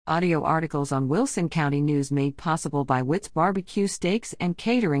Audio articles on Wilson County News made possible by Witt's Barbecue Steaks and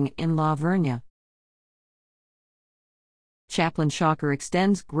Catering in La Vernia. Chaplain Shocker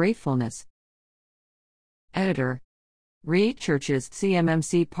extends gratefulness. Editor. Reed Church's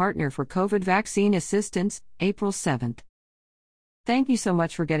CMMC partner for COVID vaccine assistance, April 7th. Thank you so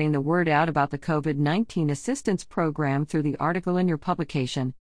much for getting the word out about the COVID-19 assistance program through the article in your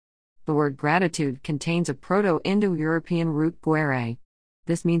publication. The word gratitude contains a Proto-Indo-European root guere.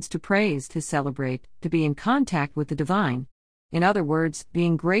 This means to praise, to celebrate, to be in contact with the divine. In other words,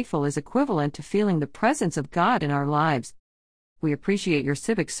 being grateful is equivalent to feeling the presence of God in our lives. We appreciate your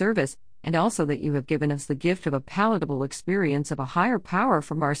civic service, and also that you have given us the gift of a palatable experience of a higher power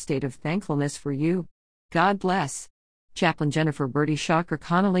from our state of thankfulness for you. God bless. Chaplain Jennifer Bertie Shocker,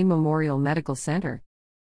 Connolly Memorial Medical Center.